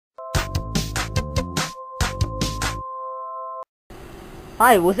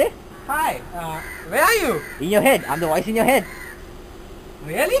Hi, Wussy. Hi, where are you? In your head. I'm the voice in your head.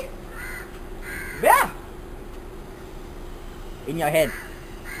 Really? Where? In your head.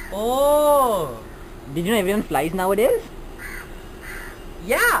 Oh, Did you know everyone flies nowadays?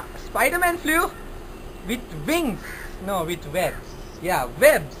 yeah, Spider-Man flew with wings. No, with webs. Yeah,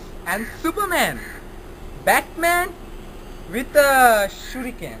 webs. And Superman. Batman with a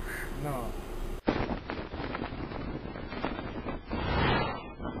shuriken. No.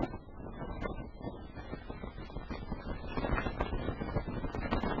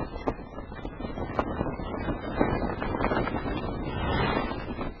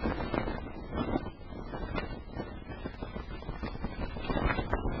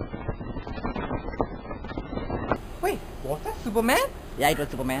 Wait, was that Superman? Yeah, it was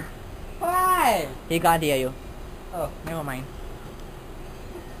Superman. Why? He can't hear you. Oh, never mind.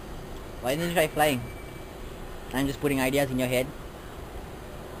 Why didn't you try flying? I'm just putting ideas in your head.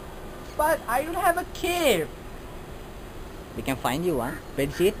 But I don't have a cape. We can find you one.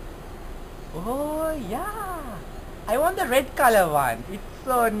 Spreadsheet. Oh, yeah. I want the red color one. It's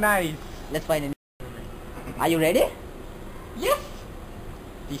so nice. Let's find it. Are you ready? Yes.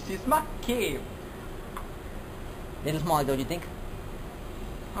 This is my cape. Little small, don't you think?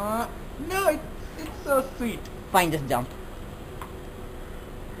 No, it's so sweet. Fine, just jump.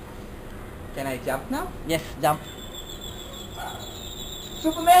 Can I jump now? Yes, jump.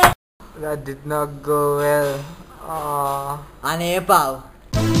 Superman! That did not go well. Ane pau.